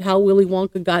story of how Willy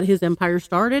Wonka got his empire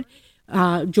started,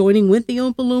 joining with the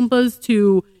Oompa Loompas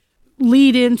to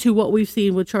lead into what we've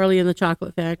seen with Charlie and the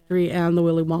Chocolate Factory and the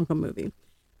Willy Wonka movie.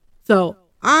 So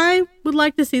I would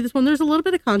like to see this one. There's a little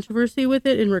bit of controversy with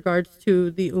it in regards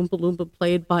to the Oompa Loompa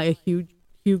played by a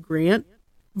Hugh Grant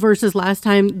versus last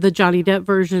time the Johnny Depp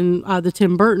version, the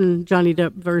Tim Burton Johnny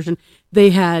Depp version,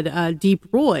 they had Deep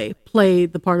Roy play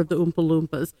the part of the Oompa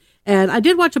Loompas. And I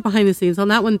did watch a behind the scenes on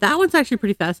that one. That one's actually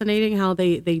pretty fascinating how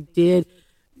they did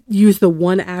use the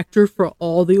one actor for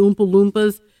all the Oompa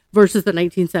Loompas versus the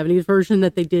 1970s version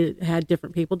that they had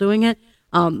different people doing it.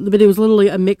 But it was literally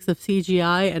a mix of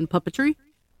CGI and puppetry,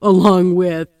 along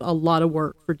with a lot of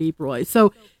work for Deep Roy.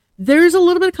 So there's a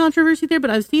little bit of controversy there,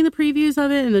 but I've seen the previews of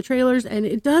it and the trailers, and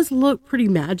it does look pretty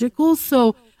magical.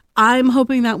 So I'm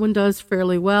hoping that one does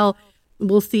fairly well.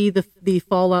 We'll see the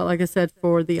fallout, like I said,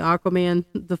 for the Aquaman,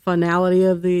 the finality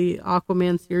of the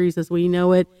Aquaman series as we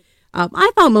know it. I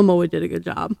thought Momoa did a good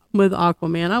job with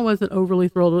Aquaman. I wasn't overly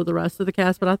thrilled with the rest of the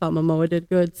cast, but I thought Momoa did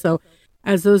good. So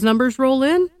as those numbers roll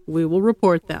in, we will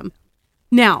report them.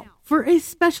 Now, for a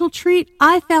special treat,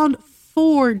 I found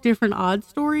 4 different odd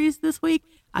stories this week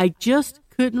I just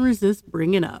couldn't resist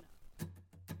bringing up.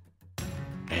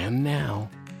 And now,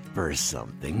 for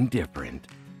something different.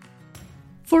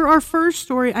 For our first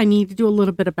story, I need to do a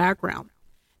little bit of background.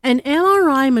 An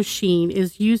MRI machine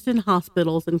is used in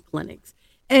hospitals and clinics,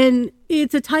 and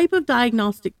it's a type of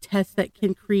diagnostic test that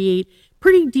can create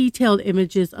pretty detailed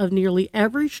images of nearly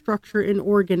every structure and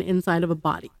organ inside of a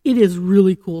body. It is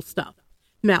really cool stuff.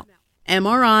 Now,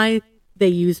 MRI, they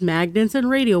use magnets and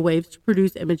radio waves to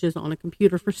produce images on a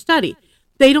computer for study.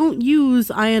 They don't use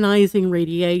ionizing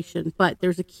radiation, but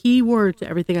there's a key word to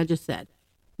everything I just said: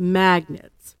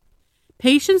 magnets.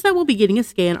 Patients that will be getting a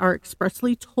scan are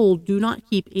expressly told do not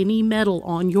keep any metal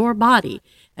on your body,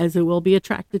 as it will be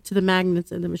attracted to the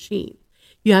magnets in the machine.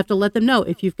 You have to let them know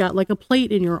if you've got like a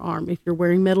plate in your arm, if you're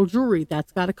wearing metal jewelry,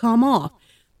 that's got to come off.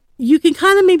 You can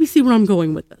kind of maybe see where I'm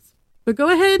going with this. But go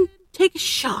ahead and take a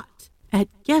shot at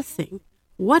guessing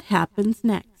what happens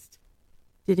next.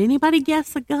 Did anybody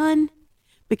guess a gun?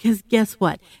 Because guess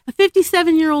what? A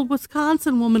 57-year-old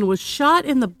Wisconsin woman was shot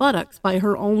in the buttocks by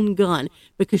her own gun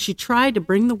because she tried to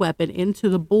bring the weapon into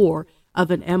the bore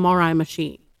of an MRI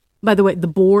machine. By the way, the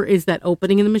bore is that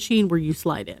opening in the machine where you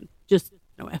slide in. Just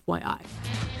FYI.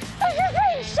 You're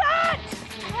getting shot!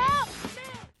 Help!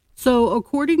 So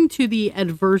according to the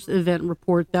adverse event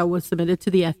report that was submitted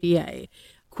to the FDA,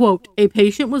 Quote, a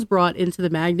patient was brought into the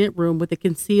magnet room with a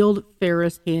concealed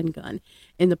Ferris handgun.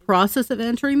 In the process of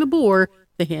entering the bore,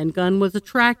 the handgun was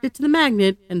attracted to the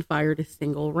magnet and fired a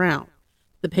single round.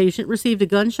 The patient received a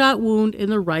gunshot wound in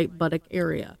the right buttock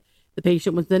area. The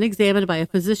patient was then examined by a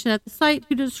physician at the site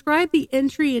who described the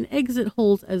entry and exit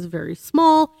holes as very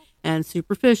small and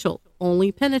superficial,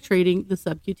 only penetrating the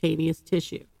subcutaneous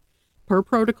tissue. Per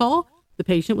protocol, the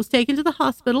patient was taken to the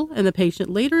hospital, and the patient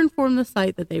later informed the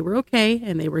site that they were okay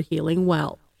and they were healing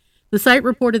well. The site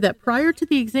reported that prior to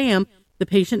the exam, the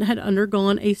patient had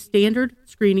undergone a standard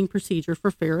screening procedure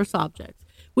for ferrous objects,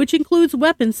 which includes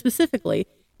weapons specifically,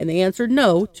 and they answered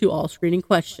no to all screening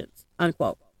questions,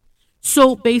 unquote.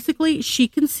 So basically, she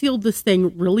concealed this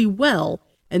thing really well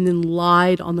and then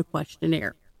lied on the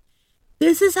questionnaire.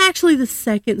 This is actually the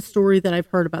second story that I've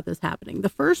heard about this happening. The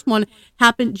first one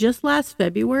happened just last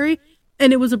February,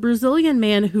 and it was a Brazilian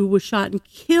man who was shot and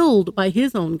killed by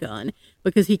his own gun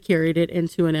because he carried it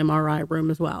into an MRI room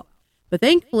as well. But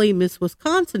thankfully, Miss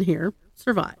Wisconsin here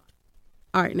survived.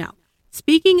 All right, now,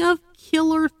 speaking of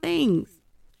killer things,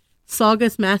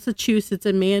 Saugus, Massachusetts,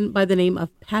 a man by the name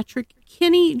of Patrick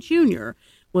Kinney Jr.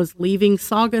 was leaving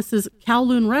Saugus's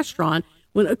Kowloon restaurant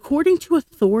when, according to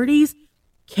authorities,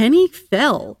 Kenny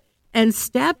fell and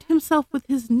stabbed himself with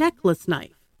his necklace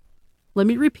knife. Let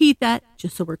me repeat that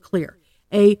just so we're clear.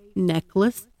 A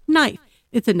necklace knife.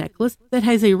 It's a necklace that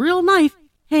has a real knife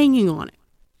hanging on it.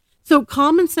 So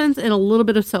common sense and a little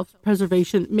bit of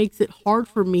self-preservation makes it hard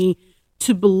for me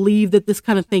to believe that this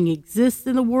kind of thing exists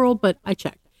in the world, but I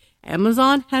checked.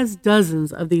 Amazon has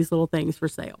dozens of these little things for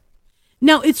sale.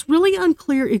 Now, it's really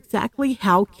unclear exactly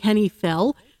how Kenny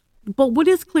fell, but what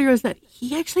is clear is that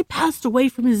he actually passed away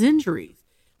from his injuries,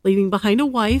 leaving behind a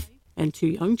wife and 2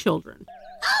 young children.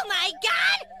 Oh my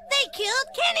God! They killed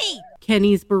Kenny!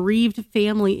 Kenny's bereaved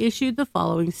family issued the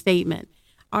following statement.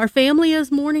 Our family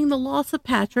is mourning the loss of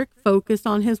Patrick, focused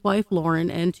on his wife Lauren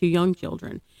and 2 young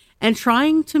children, and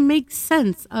trying to make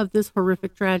sense of this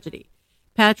horrific tragedy.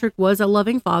 Patrick was a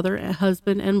loving father, a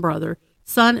husband and brother,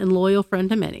 son and loyal friend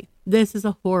to many. This is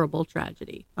a horrible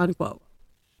tragedy, unquote.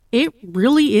 It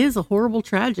really is a horrible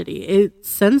tragedy. It's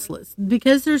senseless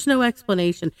because there's no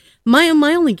explanation. My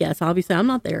only guess, obviously I'm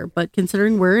not there, but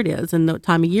considering where it is and the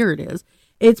time of year it is,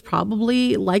 it's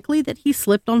probably likely that he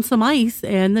slipped on some ice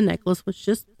and the necklace was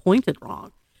just pointed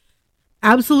wrong.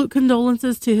 Absolute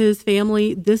condolences to his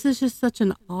family. This is just such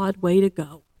an odd way to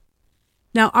go.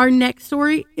 Now, our next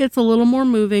story, it's a little more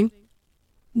moving.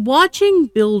 Watching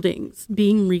buildings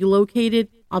being relocated,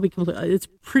 it's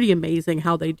pretty amazing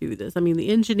how they do this. I mean, the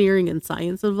engineering and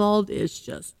science involved is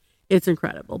it's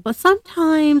incredible. But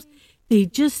sometimes they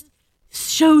just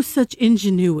show such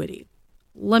ingenuity.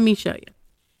 Let me show you.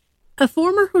 A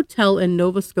former hotel in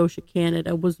Nova Scotia,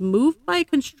 Canada, was moved by a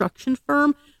construction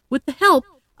firm with the help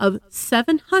of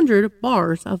 700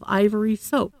 bars of ivory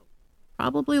soap,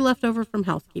 probably left over from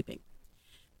housekeeping.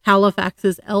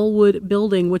 Halifax's Elwood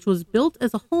building, which was built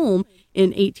as a home in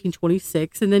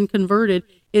 1826 and then converted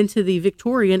into the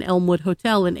Victorian Elmwood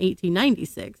Hotel in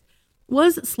 1896,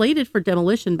 was slated for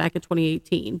demolition back in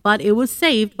 2018, but it was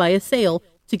saved by a sale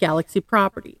to Galaxy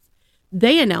Properties.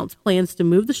 They announced plans to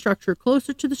move the structure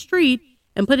closer to the street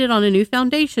and put it on a new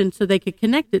foundation so they could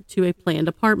connect it to a planned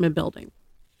apartment building.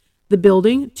 The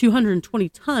building, 220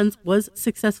 tons, was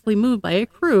successfully moved by a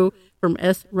crew from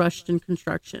S. Rushton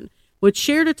Construction, which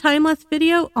shared a time-lapse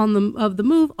video of the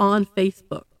move on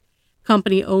Facebook.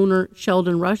 Company owner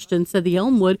Sheldon Rushton said the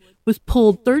Elmwood was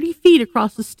pulled 30 feet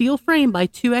across the steel frame by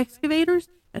 2 excavators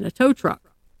and a tow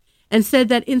truck, and said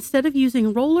that instead of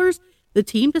using rollers, the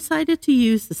team decided to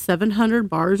use the 700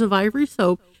 bars of ivory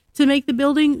soap to make the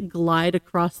building glide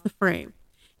across the frame.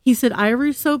 He said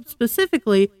ivory soap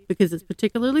specifically because it's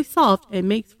particularly soft and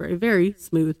makes for a very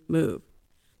smooth move.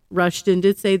 Rushton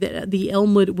did say that the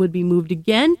Elmwood would be moved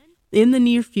again in the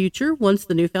near future once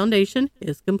the new foundation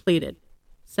is completed.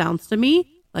 Sounds to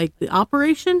me like the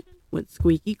operation went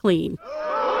squeaky clean.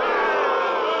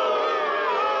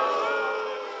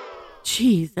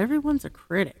 Jeez, everyone's a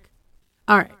critic.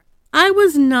 All right. I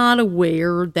was not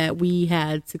aware that we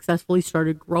had successfully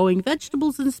started growing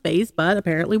vegetables in space, but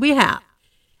apparently we have.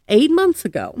 8 months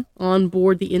ago, on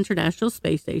board the International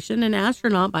Space Station, an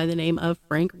astronaut by the name of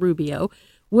Frank Rubio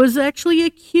was actually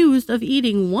accused of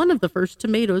eating one of the first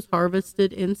tomatoes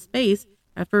harvested in space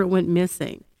after it went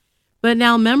missing. But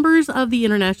now members of the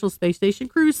International Space Station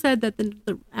crew said that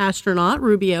the astronaut,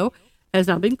 Rubio, has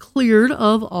now been cleared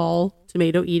of all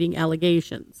tomato-eating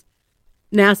allegations.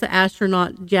 NASA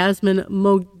astronaut Jasmine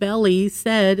Mogbelli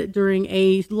said during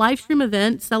a live stream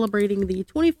event celebrating the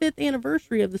 25th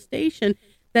anniversary of the station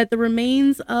that the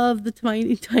remains of the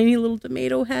tiny little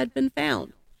tomato had been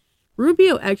found.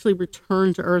 Rubio actually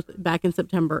returned to Earth back in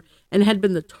September and had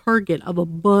been the target of a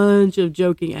bunch of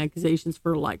joking accusations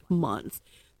for like months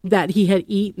that he had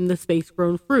eaten the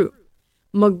space-grown fruit.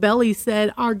 Mugbelly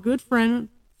said our good friend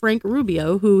Frank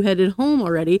Rubio, who headed home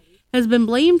already, has been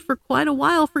blamed for quite a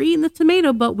while for eating the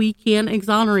tomato, but we can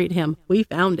exonerate him. We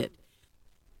found it.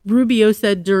 Rubio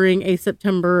said during a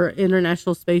September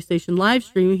International Space Station live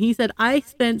stream, he said, I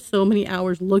spent so many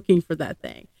hours looking for that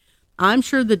thing. I'm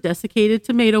sure the desiccated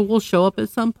tomato will show up at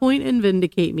some point and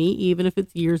vindicate me, even if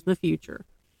it's years in the future.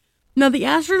 Now, the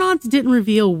astronauts didn't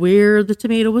reveal where the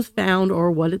tomato was found or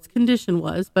what its condition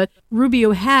was, but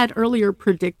Rubio had earlier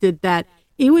predicted that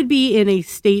it would be in a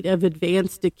state of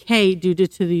advanced decay due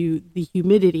to the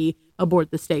humidity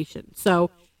aboard the station. So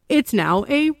it's now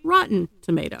a rotten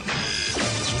tomato.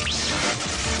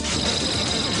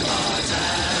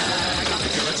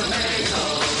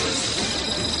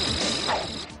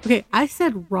 Okay, I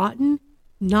said rotten,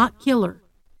 not killer.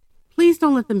 Please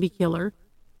don't let them be killer.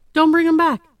 Don't bring them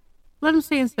back. Let them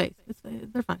stay in space.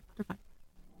 They're fine. They're fine.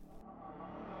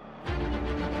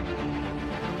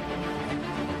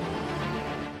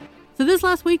 So this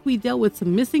last week, we dealt with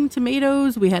some missing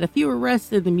tomatoes. We had a few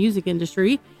arrests in the music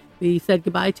industry. We said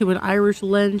goodbye to an Irish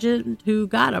legend who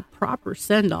got a proper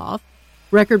send-off.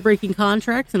 Record-breaking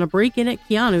contracts and a break-in at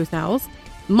Keanu's house.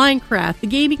 Minecraft, the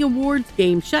gaming awards,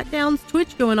 game shutdowns,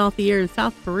 Twitch going off the air in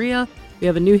South Korea. We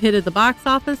have a new hit at the box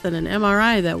office and an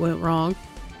MRI that went wrong.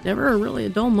 Never really a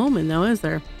dull moment now, is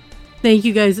there? Thank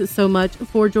you guys so much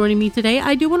for joining me today.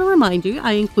 I do want to remind you,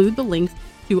 I include the links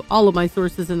to all of my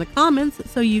sources in the comments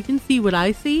so you can see what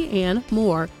I see and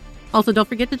more. Also, don't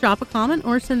forget to drop a comment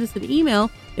or send us an email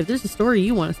if there's a story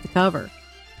you want us to cover.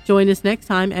 Join us next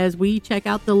time as we check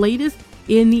out the latest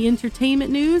in the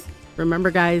entertainment news.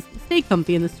 Remember, guys, stay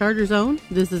comfy in the starter zone.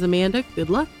 This is Amanda. Good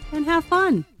luck and have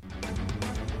fun.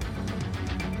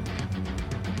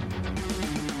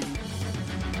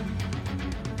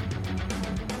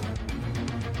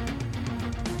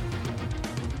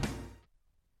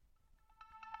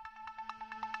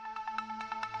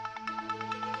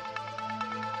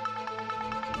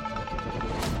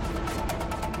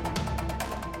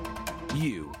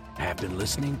 You have been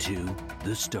listening to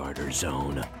The Starter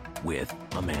Zone with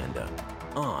Amanda.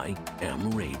 I am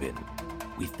Raven.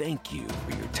 We thank you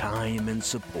for your time and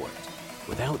support.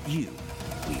 Without you,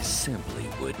 we simply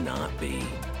would not be.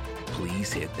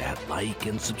 Please hit that like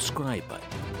and subscribe button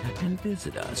and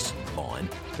visit us on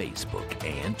Facebook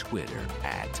and Twitter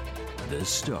at The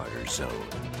Starter Zone.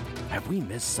 Have we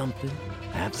missed something?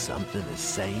 Have something to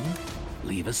say?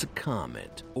 Leave us a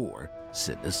comment or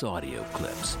send us audio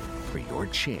clips for your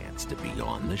chance to be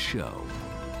on the show.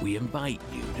 We invite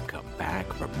you to come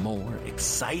back for more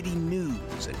exciting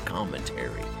news and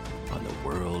commentary on the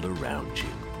world around you.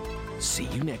 See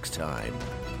you next time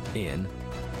in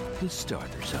The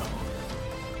Starter Zone.